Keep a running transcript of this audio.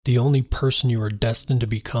The only person you are destined to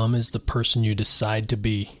become is the person you decide to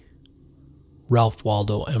be. Ralph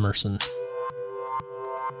Waldo Emerson.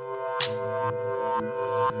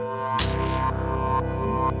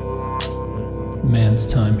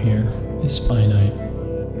 Man's time here is finite,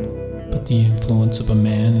 but the influence of a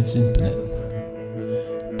man is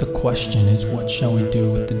infinite. The question is, what shall we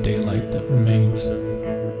do with the daylight that remains?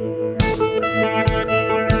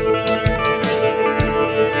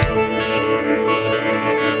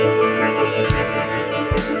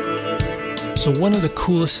 So one of the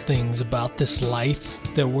coolest things about this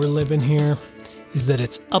life that we're living here is that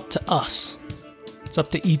it's up to us. It's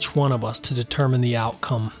up to each one of us to determine the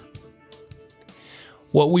outcome.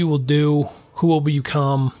 What we will do, who will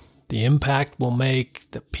become, the impact we'll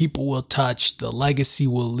make, the people we'll touch, the legacy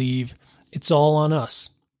we'll leave, it's all on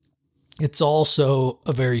us. It's also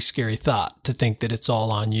a very scary thought to think that it's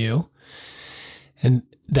all on you, and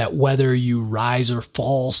that whether you rise or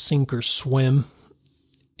fall, sink or swim,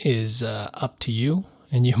 is up to you,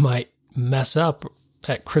 and you might mess up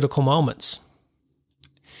at critical moments.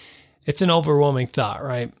 It's an overwhelming thought,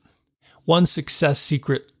 right? One success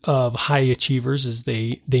secret of high achievers is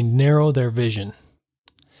they narrow their vision.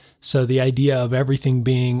 So the idea of everything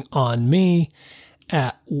being on me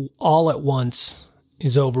all at once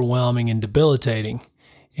is overwhelming and debilitating,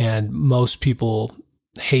 and most people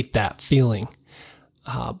hate that feeling.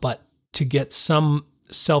 But to get some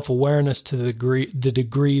self-awareness to the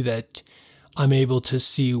degree that I'm able to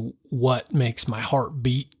see what makes my heart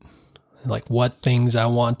beat, like what things I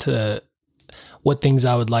would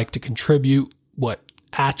like to contribute, what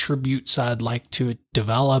attributes I'd like to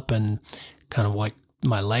develop, and kind of like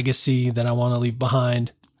my legacy that I want to leave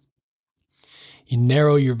behind. You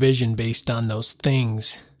narrow your vision based on those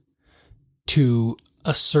things to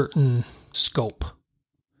a certain scope.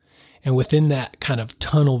 And within that kind of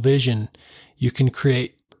tunnel vision, you can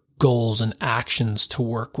create goals and actions to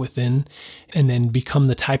work within, and then become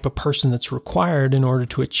the type of person that's required in order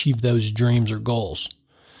to achieve those dreams or goals.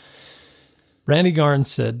 Randy Garn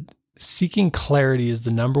said, "Seeking clarity is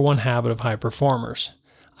the number one habit of high performers.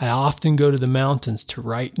 I often go to the mountains to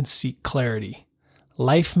write and seek clarity.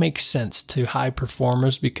 Life makes sense to high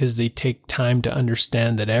performers because they take time to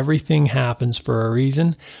understand that everything happens for a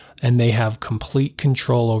reason, and they have complete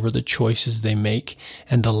control over the choices they make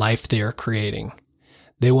and the life they are creating.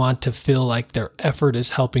 They want to feel like their effort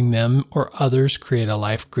is helping them or others create a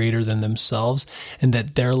life greater than themselves, and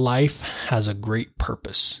that their life has a great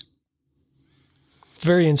purpose."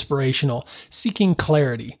 Very inspirational. Seeking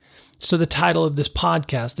clarity. So the title of this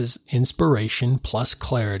podcast is Inspiration plus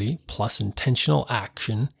Clarity plus Intentional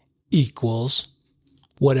Action equals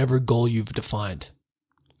whatever goal you've defined.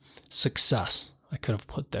 Success, I could have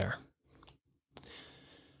put there.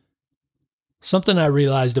 Something I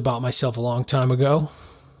realized about myself a long time ago,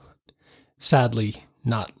 sadly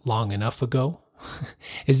not long enough ago,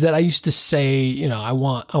 is that I used to say, I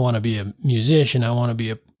want to be a musician. I want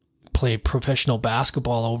to play professional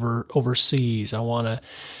basketball overseas. I want to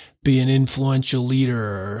be an influential leader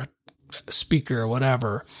or speaker or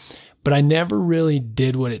whatever. But I never really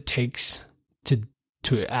did what it takes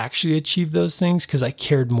to actually achieve those things, because I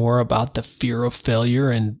cared more about the fear of failure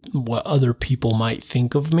and what other people might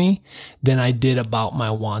think of me than I did about my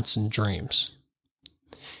wants and dreams.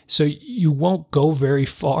 So you won't go very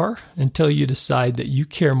far until you decide that you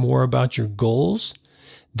care more about your goals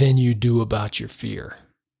than you do about your fear.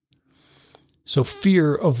 So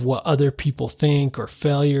fear of what other people think, or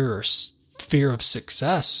failure, or fear of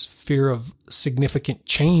success, fear of significant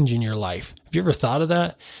change in your life. Have you ever thought of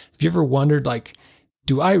that? Have you ever wondered,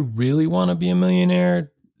 do I really want to be a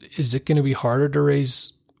millionaire? Is it going to be harder to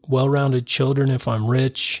raise well-rounded children if I'm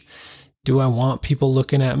rich? Do I want people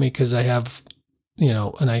looking at me because I have,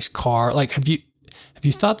 a nice car? Have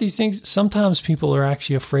you thought these things? Sometimes people are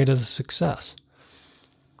actually afraid of the success.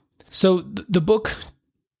 So the book,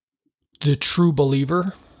 The True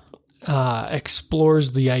Believer,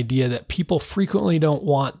 explores the idea that people frequently don't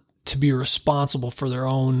want to be responsible for their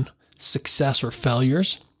own success or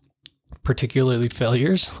failures, particularly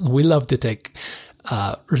failures. We love to take,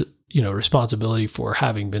 responsibility for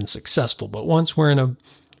having been successful. But once we're in a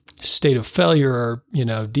state of failure or,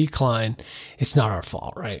 decline, it's not our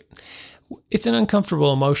fault, right? It's an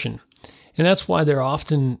uncomfortable emotion. And that's why they're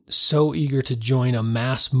often so eager to join a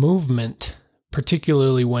mass movement,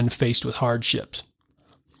 particularly when faced with hardships.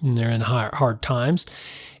 And they're in hard times.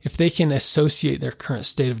 If they can associate their current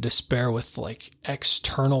state of despair with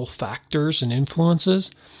external factors and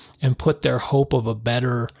influences, and put their hope of a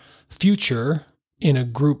better future in a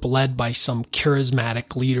group led by some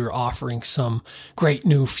charismatic leader offering some great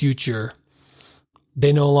new future,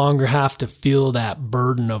 They no longer have to feel that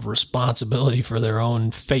burden of responsibility for their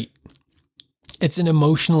own fate. It's an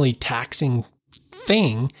emotionally taxing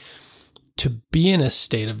thing to be in a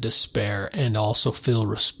state of despair and also feel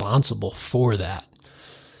responsible for that.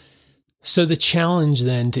 So the challenge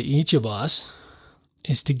then to each of us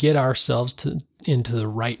is to get ourselves into the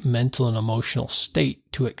right mental and emotional state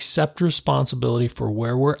to accept responsibility for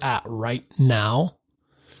where we're at right now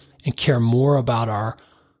and care more about our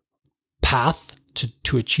path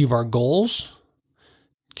to achieve our goals,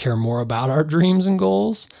 care more about our dreams and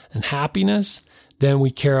goals and happiness than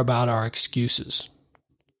we care about our excuses.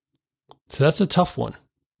 So that's a tough one.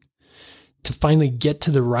 To finally get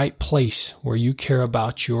to the right place where you care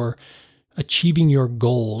about your achieving your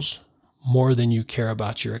goals more than you care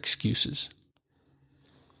about your excuses.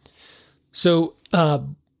 So,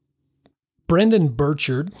 Brendan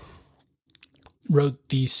Burchard wrote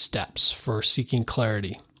these steps for seeking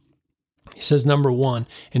clarity. He says, number 1,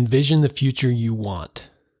 envision the future you want.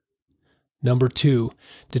 Number 2,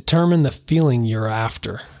 determine the feeling you're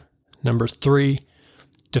after. Number 3,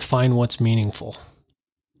 define what's meaningful.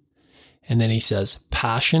 And then he says,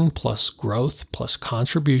 passion plus growth plus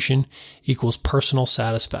contribution equals personal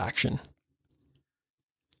satisfaction.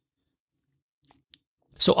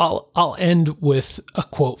 So I'll end with a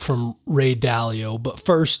quote from Ray Dalio. But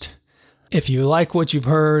first, if you like what you've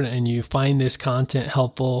heard and you find this content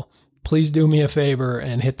helpful, please do me a favor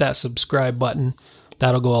and hit that subscribe button.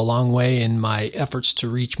 That'll go a long way in my efforts to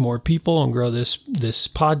reach more people and grow this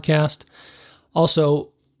podcast. Also,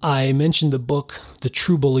 I mentioned the book, The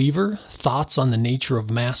True Believer, Thoughts on the Nature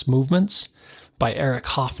of Mass Movements by Eric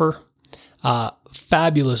Hoffer.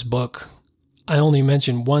 Fabulous book. I only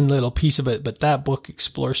mentioned one little piece of it, but that book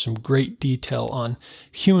explores some great detail on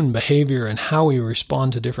human behavior and how we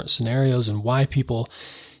respond to different scenarios and why people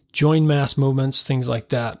join mass movements, things like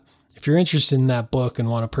that. If you're interested in that book and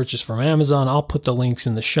want to purchase from Amazon, I'll put the links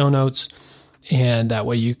in the show notes, and that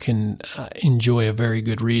way you can enjoy a very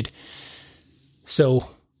good read. So,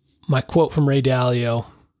 my quote from Ray Dalio,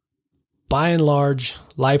 by and large,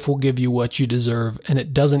 life will give you what you deserve, and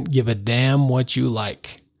it doesn't give a damn what you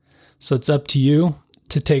like. So it's up to you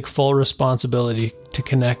to take full responsibility to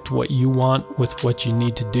connect what you want with what you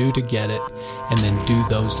need to do to get it, and then do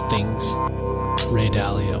those things. Ray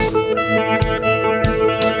Dalio.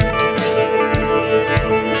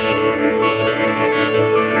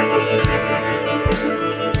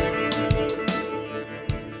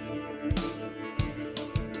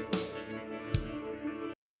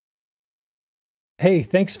 Hey,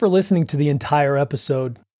 thanks for listening to the entire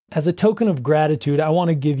episode. As a token of gratitude, I want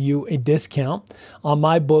to give you a discount on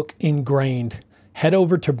my book, Ingrained. Head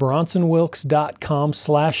over to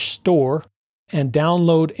bronsonwilks.com/store and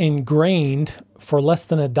download Ingrained for less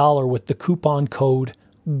than $1 with the coupon code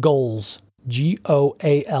GOALS,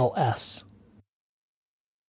 GOALS.